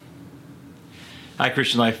Hi,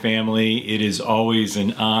 Christian Life family. It is always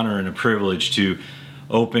an honor and a privilege to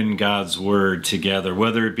open God's Word together,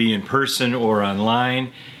 whether it be in person or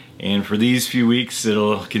online. And for these few weeks,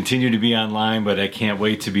 it'll continue to be online, but I can't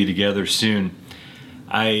wait to be together soon.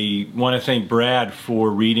 I want to thank Brad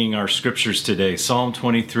for reading our scriptures today, Psalm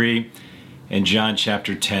 23 and John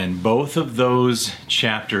chapter 10. Both of those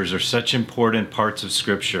chapters are such important parts of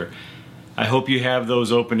Scripture. I hope you have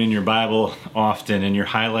those open in your Bible often and you're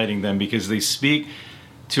highlighting them because they speak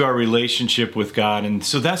to our relationship with God. And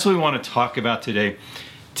so that's what we want to talk about today.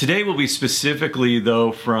 Today will be specifically,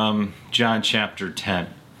 though, from John chapter 10.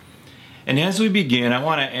 And as we begin, I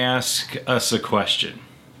want to ask us a question.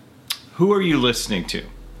 Who are you listening to?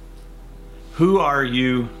 Who are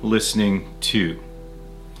you listening to?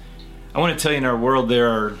 I want to tell you, in our world, there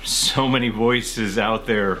are so many voices out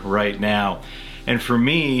there right now. And for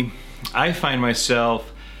me, I find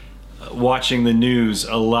myself watching the news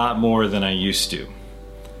a lot more than I used to.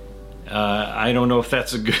 I don't know if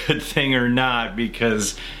that's a good thing or not,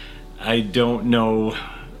 because I don't know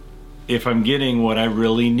if I'm getting what I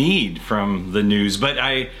really need from the news. But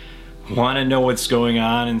I want to know what's going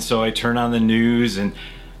on, and so I turn on the news and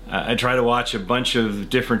I try to watch a bunch of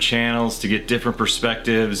different channels to get different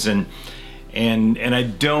perspectives, and I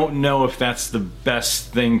don't know if that's the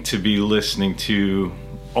best thing to be listening to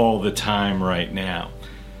all the time right now.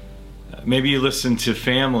 Maybe you listen to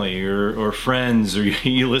family or friends, or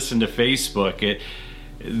you listen to Facebook.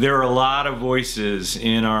 There are a lot of voices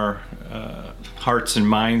in our hearts and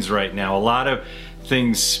minds right now, a lot of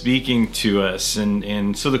things speaking to us,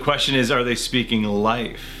 and so the question is, are they speaking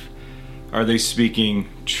life? Are they speaking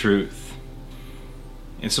truth?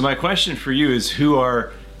 And so my question for you is, who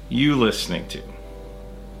are you listening to?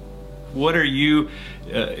 What are you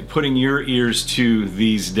putting your ears to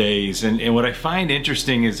these days? And what I find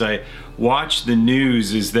interesting as I watch the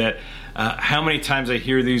news is that how many times I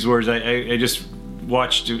hear these words. I just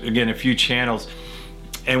watched, again, a few channels,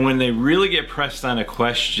 and when they really get pressed on a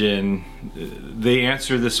question, they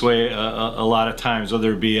answer this way a lot of times,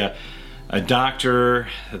 whether it be a doctor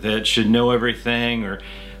that should know everything,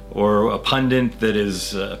 or a pundit that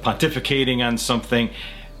is pontificating on something.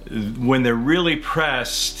 When they're really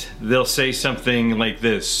pressed, they'll say something like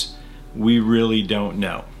this: we really don't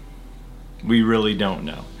know. We really don't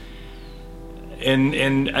know.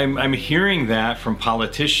 And I'm hearing that from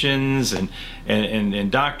politicians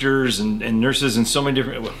and doctors and nurses and so many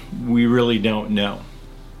different. We really don't know.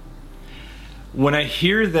 When I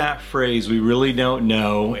hear that phrase, we really don't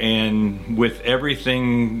know, and with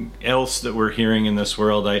everything else that we're hearing in this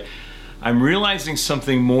world, I'm realizing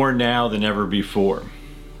something more now than ever before.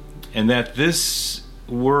 And that this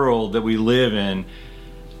world that we live in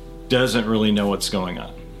doesn't really know what's going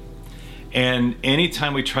on. And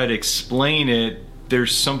anytime we try to explain it,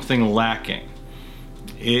 there's something lacking.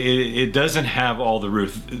 It doesn't have all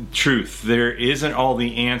the truth. There isn't all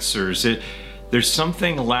the answers. There's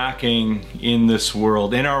something lacking in this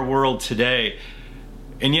world, in our world today.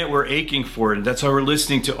 And yet we're aching for it. That's why we're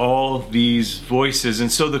listening to all these voices. And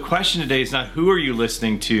so the question today is not who are you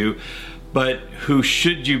listening to, but who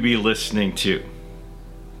should you be listening to?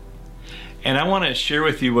 And I want to share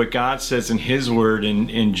with you what God says in His Word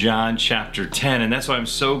in John chapter 10. And that's why I'm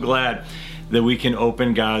so glad that we can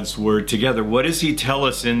open God's Word together. What does He tell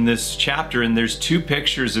us in this chapter? And there's two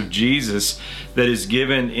pictures of Jesus that is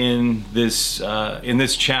given in this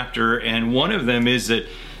chapter. And one of them is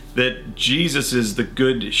that Jesus is the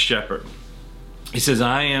Good Shepherd. He says,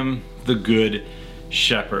 I am the Good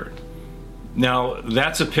Shepherd. Now,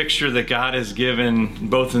 that's a picture that God has given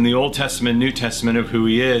both in the Old Testament and New Testament of who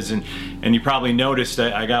He is. And you probably noticed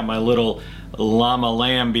that I got my little llama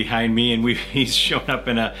lamb behind me, and he's shown up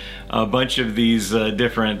in a bunch of these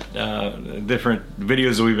different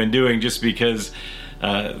videos that we've been doing, just because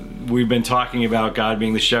we've been talking about God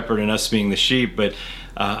being the shepherd and us being the sheep. But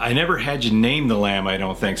I never had you name the lamb, I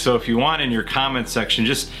don't think. So if you want, in your comment section,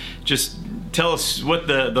 just tell us what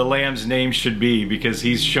the lamb's name should be, because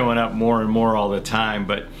he's showing up more and more all the time.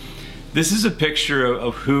 But this is a picture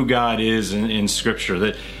of who God is in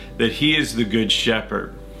Scripture, that He is the Good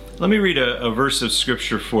Shepherd. Let me read a verse of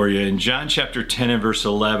Scripture for you in John chapter 10 and verse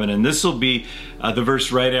 11. And this will be the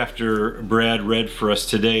verse right after Brad read for us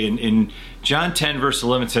today. In John 10 verse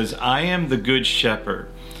 11 it says, I am the Good Shepherd,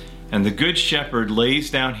 and the Good Shepherd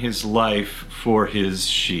lays down His life for His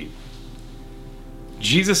sheep.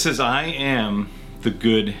 Jesus says, I am the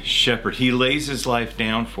Good Shepherd. He lays His life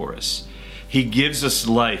down for us. He gives us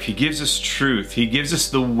life. He gives us truth. He gives us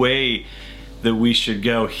the way that we should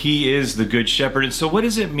go. He is the good shepherd. And so what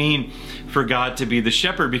does it mean for God to be the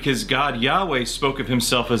shepherd? Because God, Yahweh, spoke of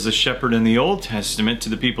himself as a shepherd in the Old Testament to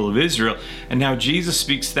the people of Israel, and now Jesus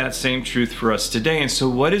speaks that same truth for us today. And so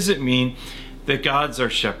what does it mean that God's our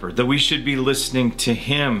shepherd, that we should be listening to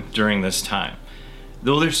him during this time?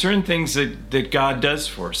 Though there's certain things that God does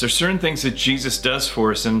for us. There's certain things that Jesus does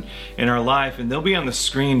for us in our life, and they'll be on the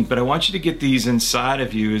screen, but I want you to get these inside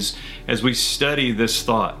of you as we study this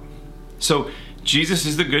thought. So Jesus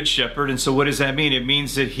is the good shepherd, and so what does that mean? It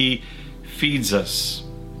means that he feeds us.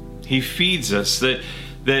 He feeds us.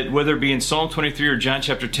 That whether it be in Psalm 23 or John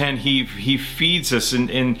chapter 10, he feeds us.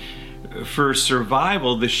 And for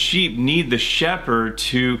survival, the sheep need the shepherd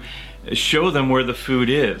to show them where the food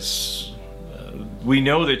is. We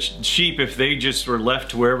know that sheep, if they just were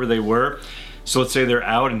left wherever they were, so let's say they're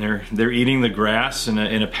out and they're eating the grass in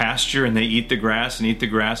a pasture, and they eat the grass and eat the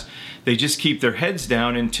grass, they just keep their heads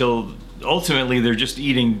down until ultimately they're just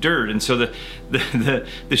eating dirt. And so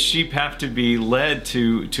the sheep have to be led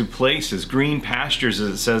to places, green pastures,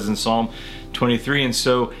 as it says in Psalm 23. And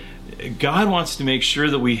so God wants to make sure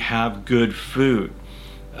that we have good food.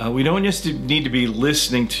 We don't just need to be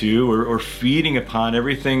listening to or feeding upon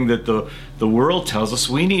everything that the world tells us.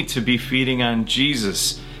 We need to be feeding on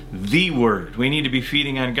Jesus, the Word. We need to be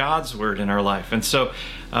feeding on God's Word in our life. And so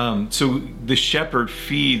the shepherd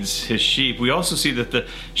feeds his sheep. We also see that the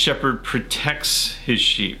shepherd protects his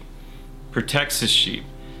sheep.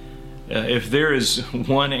 If there is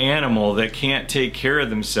one animal that can't take care of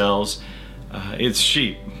themselves, it's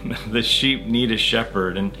sheep. The sheep need a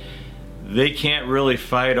shepherd, and they can't really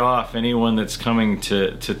fight off anyone that's coming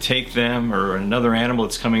to take them, or another animal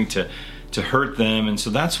that's coming to hurt them. And so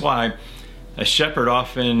that's why a shepherd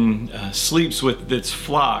often sleeps with its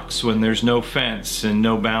flocks when there's no fence and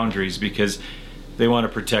no boundaries, because they want to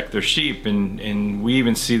protect their sheep. And we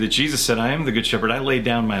even see that Jesus said, I am the good shepherd. I lay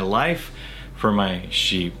down my life for my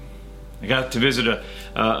sheep. I got to visit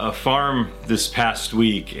a farm this past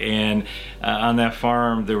week, and on that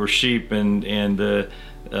farm there were sheep, and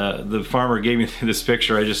the farmer gave me this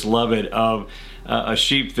picture. I just love it, of a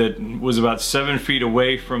sheep that was about 7 feet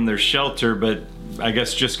away from their shelter, but I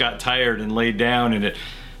guess just got tired and laid down, and it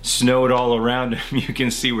snowed all around him. You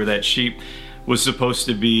can see where that sheep was supposed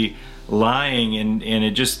to be lying, and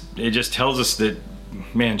it just tells us that,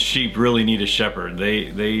 man, sheep really need a shepherd.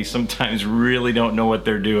 They sometimes really don't know what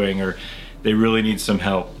they're doing, or they really need some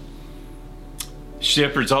help.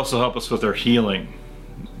 Shepherds also help us with our healing.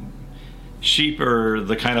 Sheep are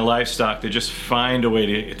the kind of livestock that just find a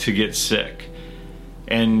way to get sick.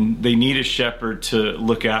 And they need a shepherd to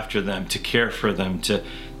look after them, to care for them, to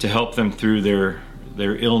help them through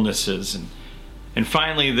their illnesses. And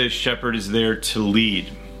finally, the shepherd is there to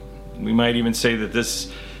lead. We might even say that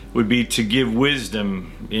this would be to give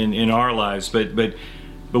wisdom in our lives, but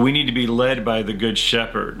we need to be led by the good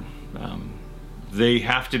shepherd. They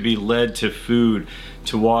have to be led to food,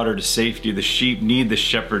 to water, to safety. The sheep need the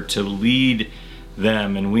shepherd to lead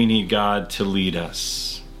them, and we need God to lead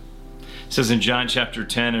us. It says in John chapter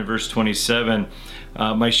 10 and verse 27,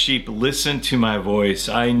 my sheep listen to my voice.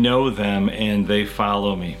 I know them, and they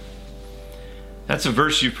follow me. That's a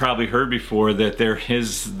verse you've probably heard before, that there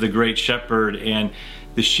is the great shepherd, and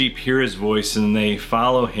the sheep hear his voice and they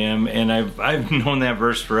follow him. And I've known that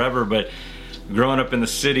verse forever, but growing up in the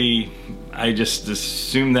city, I just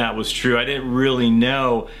assumed that was true. I didn't really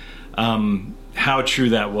know how true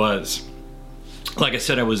that was. Like I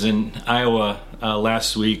said, I was in Iowa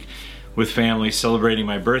last week with family celebrating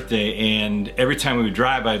my birthday, and every time we would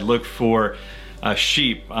drive, I'd look for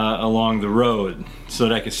sheep along the road so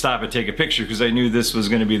that I could stop and take a picture, because I knew this was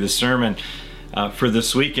going to be the sermon for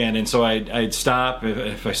this weekend. And so I'd stop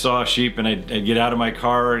if I saw a sheep, and I'd get out of my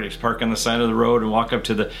car and I'd park on the side of the road and walk up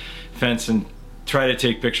to the fence and try to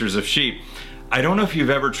take pictures of sheep. I don't know if you've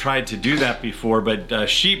ever tried to do that before, but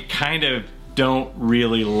sheep kind of don't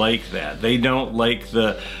really like that. They don't like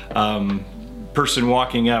the person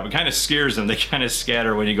walking up. It kind of scares them. They kind of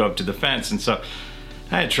scatter when you go up to the fence. And so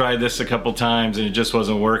I had tried this a couple times, and it just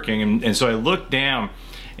wasn't working. And so I looked down,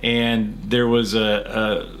 and there was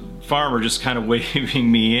a farmer just kind of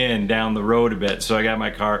waving me in down the road a bit. So I got my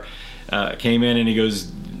car, came in, and he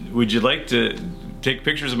goes, would you like to take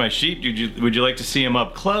pictures of my sheep? Would you like to see them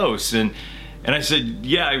up close? And I said,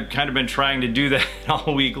 yeah, I've kind of been trying to do that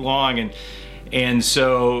all week long. And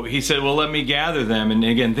so he said, well, let me gather them. And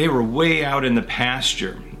again, they were way out in the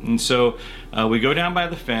pasture. And so we go down by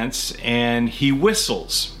the fence, and he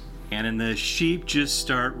whistles. And then the sheep just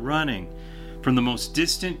start running. From the most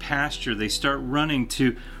distant pasture, they start running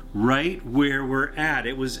to right where we're at.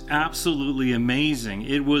 It was absolutely amazing.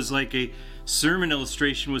 It was like a sermon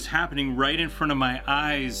illustration was happening right in front of my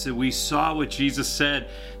eyes, that we saw what Jesus said,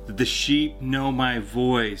 that the sheep know my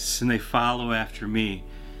voice and they follow after me.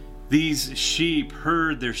 These sheep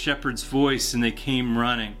heard their shepherd's voice and they came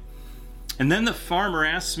running. And then the farmer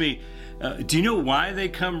asked me, do you know why they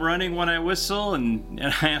come running when I whistle? And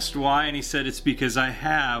I asked why, and he said, it's because I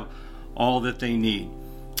have all that they need.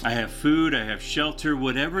 I have food, I have shelter,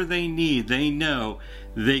 whatever they need, they know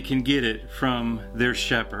they can get it from their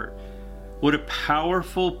shepherd. What a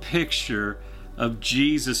powerful picture of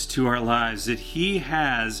Jesus to our lives, that he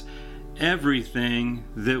has everything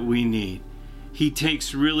that we need. He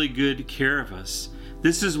takes really good care of us.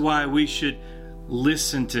 This is why we should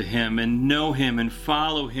listen to him and know him and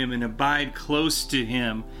follow him and abide close to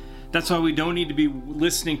him. That's why we don't need to be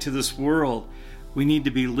listening to this world. We need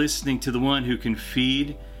to be listening to the one who can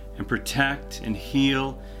feed and protect and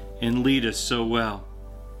heal and lead us so well.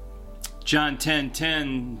 John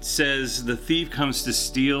 10:10 says, the thief comes to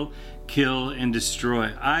steal, kill, and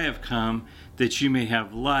destroy. I have come that you may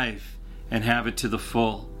have life and have it to the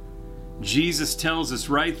full. Jesus tells us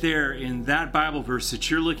right there in that Bible verse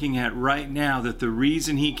that you're looking at right now that the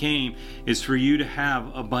reason he came is for you to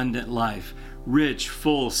have abundant life, rich,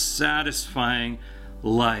 full, satisfying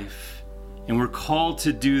life. And we're called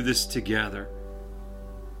to do this together.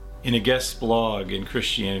 In a guest blog in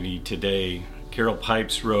Christianity Today, Carol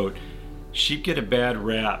Pipes wrote, sheep get a bad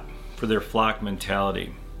rap for their flock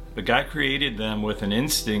mentality, but God created them with an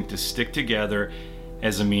instinct to stick together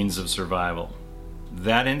as a means of survival.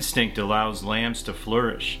 That instinct allows lambs to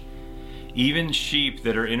flourish. Even sheep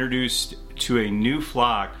that are introduced to a new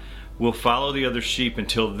flock will follow the other sheep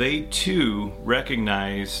until they too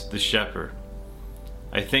recognize the shepherd.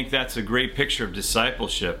 I think that's a great picture of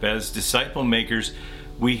discipleship. As disciple makers,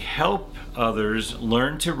 we help others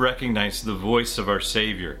learn to recognize the voice of our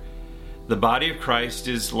Savior. The body of Christ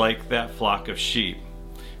is like that flock of sheep.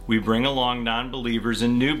 We bring along non-believers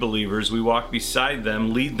and new believers. We walk beside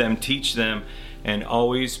them, lead them, teach them, and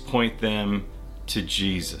always point them to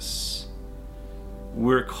Jesus.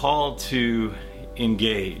 We're called to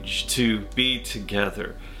engage, to be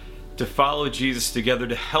together, to follow Jesus together,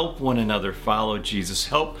 to help one another follow Jesus,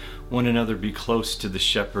 help one another be close to the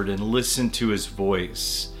shepherd and listen to his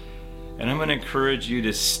voice. And I'm going to encourage you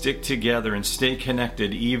to stick together and stay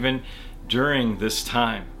connected even during this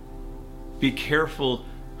time. Be careful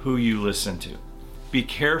who you listen to. Be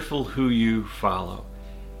careful who you follow.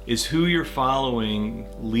 Is who you're following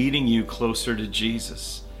leading you closer to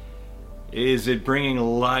Jesus? Is it bringing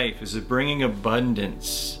life? Is it bringing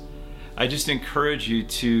abundance? I just encourage you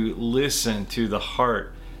to listen to the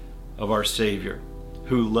heart of our Savior,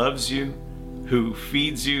 who loves you, who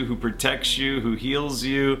feeds you, who protects you, who heals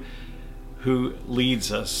you, who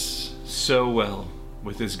leads us so well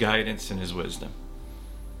with his guidance and his wisdom.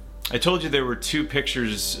 I told you there were two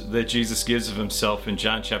pictures that Jesus gives of himself in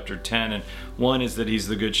John chapter 10, and one is that he's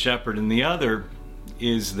the good shepherd, and the other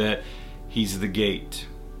is that he's the gate.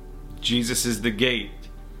 Jesus is the gate.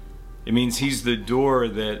 It means he's the door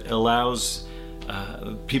that allows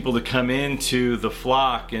people to come into the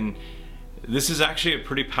flock, and this is actually a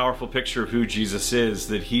pretty powerful picture of who Jesus is,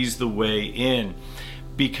 that he's the way in.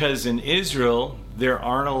 Because in Israel, there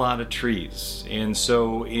aren't a lot of trees. And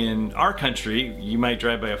so in our country, you might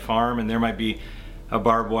drive by a farm and there might be a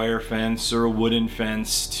barbed wire fence or a wooden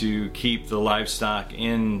fence to keep the livestock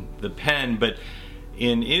in the pen. But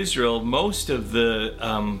in Israel, most of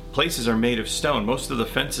the places are made of stone. Most of the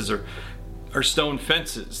fences are stone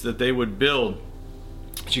fences that they would build,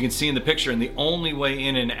 as you can see in the picture. And the only way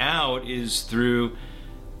in and out is through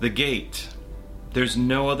the gate. There's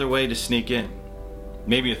no other way to sneak in.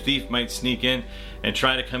 Maybe a thief might sneak in and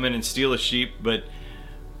try to come in and steal a sheep, but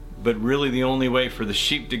really the only way for the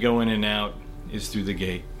sheep to go in and out is through the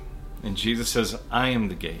gate. And Jesus says, I am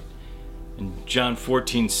the gate. In John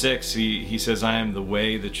 14:6, he says, I am the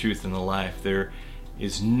way, the truth, and the life. There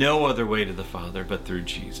is no other way to the Father but through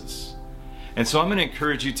Jesus. And so I'm going to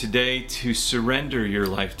encourage you today to surrender your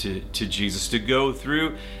life to Jesus, to go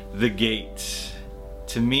through the gate,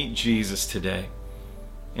 to meet Jesus today.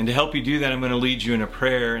 And to help you do that, I'm going to lead you in a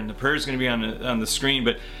prayer, and the prayer is going to be on the screen.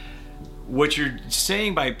 But what you're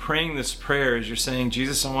saying by praying this prayer is you're saying,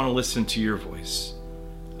 Jesus, I want to listen to your voice.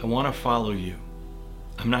 I want to follow you.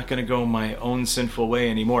 I'm not going to go my own sinful way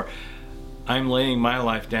anymore. I'm laying my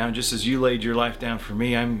life down just as you laid your life down for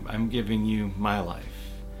me. I'm giving you my life.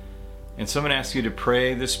 And so I'm going to ask you to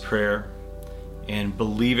pray this prayer and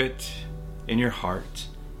believe it in your heart.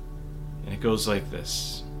 And it goes like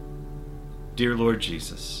this. Dear Lord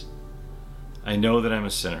Jesus, I know that I'm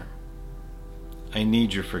a sinner. I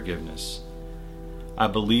need your forgiveness. I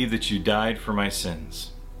believe that you died for my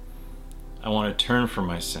sins. I want to turn from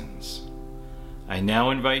my sins. I now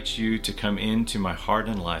invite you to come into my heart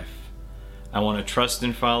and life. I want to trust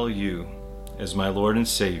and follow you as my Lord and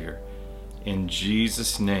Savior. In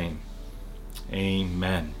Jesus' name,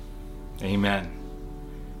 amen. Amen.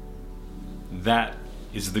 That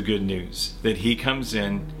is the good news, that he comes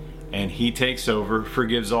in and he takes over,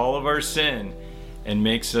 forgives all of our sin, and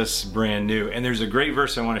makes us brand new. And there's a great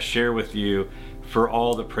verse I want to share with you for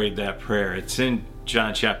all that prayed that prayer. It's in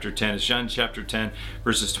John chapter 10. It's John chapter 10,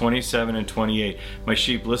 verses 27 and 28. My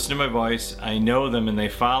sheep listen to my voice. I know them and they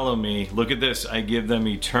follow me. Look at this. I give them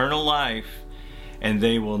eternal life and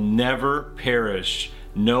they will never perish.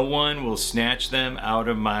 No one will snatch them out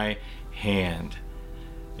of my hand.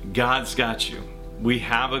 God's got you. We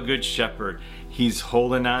have a good shepherd. He's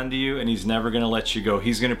holding on to you and he's never going to let you go.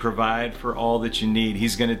 He's going to provide for all that you need.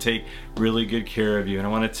 He's going to take really good care of you. And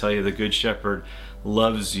I want to tell you, the good shepherd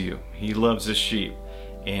loves you. He loves his sheep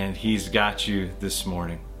and he's got you this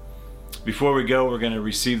morning. Before we go, we're going to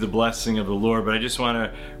receive the blessing of the Lord, but I just want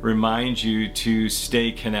to remind you to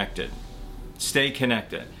stay connected. Stay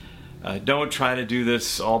connected. Don't try to do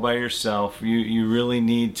this all by yourself. You really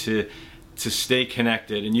need to stay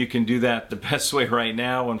connected, and you can do that. The best way right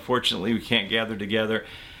now, unfortunately we can't gather together,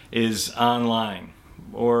 is online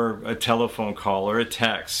or a telephone call or a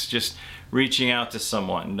text, just reaching out to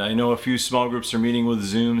someone. I know a few small groups are meeting with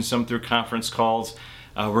Zoom, some through conference calls.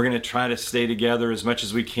 We're going to try to stay together as much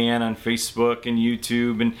as we can on Facebook and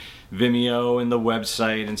YouTube and Vimeo and the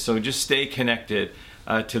website, and so just stay connected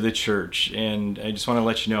to the church. And I just want to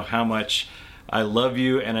let you know how much I love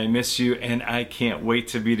you and I miss you, and I can't wait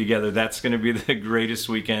to be together. That's going to be the greatest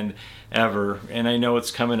weekend ever, and I know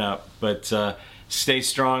it's coming up, but stay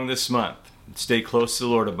strong this month. Stay close to the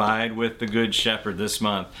Lord. Abide with the Good Shepherd this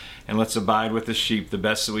month, and let's abide with the sheep the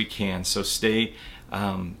best that we can. So stay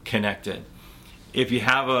connected. If you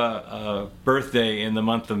have a birthday in the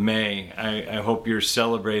month of May, I hope you're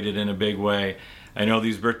celebrated in a big way. I know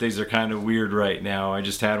these birthdays are kind of weird right now. I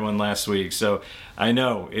just had one last week, so I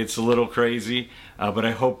know it's a little crazy, but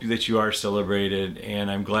I hope that you are celebrated,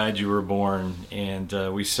 and I'm glad you were born,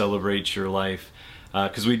 and we celebrate your life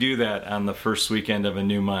because we do that on the first weekend of a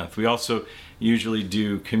new month. We also usually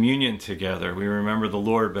do communion together. We remember the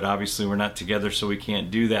Lord, but obviously we're not together, so we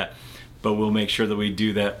can't do that. But we'll make sure that we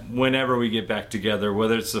do that whenever we get back together,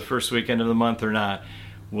 whether it's the first weekend of the month or not.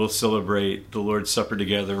 We'll celebrate the Lord's Supper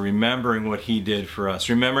together, remembering what he did for us,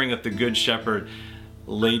 remembering that the Good Shepherd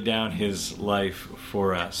laid down his life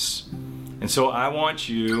for us. And so I want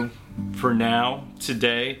you, for now,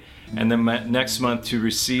 today, and then next month, to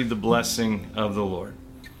receive the blessing of the Lord.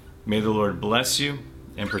 May the Lord bless you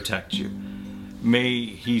and protect you. May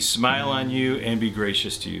he smile on you and be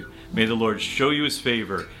gracious to you. May the Lord show you his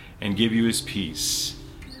favor and give you his peace.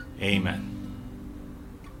 Amen.